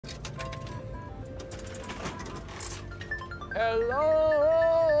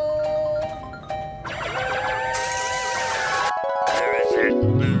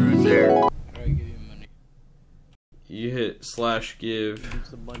Loser. Alright, give you money. You hit /give. Give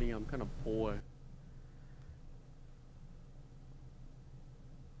some money, I'm kind of poor.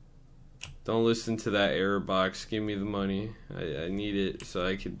 Don't listen to that error box. Give me the money. I need it so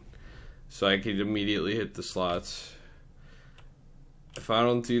I could immediately hit the slots. If I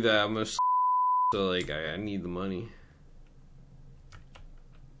don't do that, I'm gonna so like I need the money.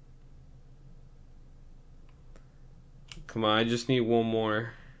 Come on, I just need one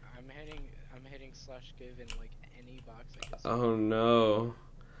more. I'm hitting /give in like any box I can see. Oh no.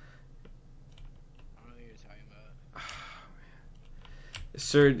 I don't know what you're talking about.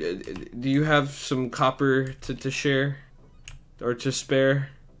 Sir, do you have some copper to share? Or to spare?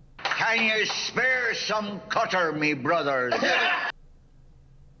 Can you spare some cutter, me brothers?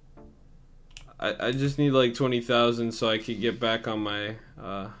 I just need like 20,000 so I could get back on my,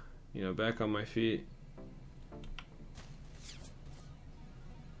 back on my feet.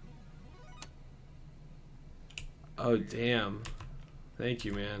 Oh damn! Thank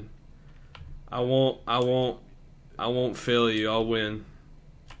you, man. I won't fail you. I'll win.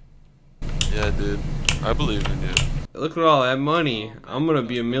 Yeah, dude. I believe in you. Look at all that money. I'm gonna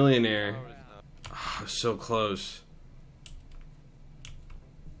be a millionaire. Oh, so close.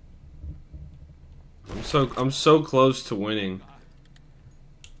 I'm so close to winning.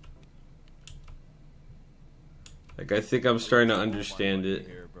 Like I think I'm starting to understand it.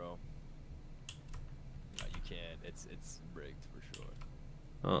 Here, bro. No, you can't. It's rigged for sure.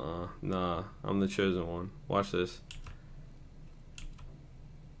 Nah. I'm the chosen one. Watch this.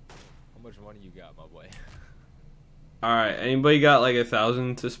 How much money you got, my boy? Alright, anybody got like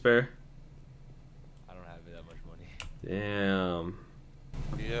 1,000 to spare? I don't have that much money. Damn.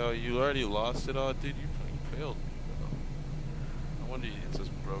 Yeah, you already lost it all, dude. You fucking failed me, bro. No wonder it's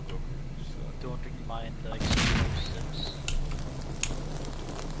just broke over. Don't mind the exclusives.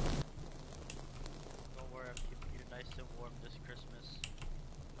 Don't worry, I'm keeping you nice and warm this Christmas.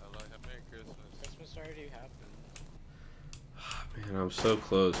 I like a Merry Christmas. Christmas already happened. Man, I'm so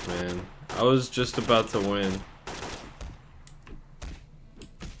close, man. I was just about to win.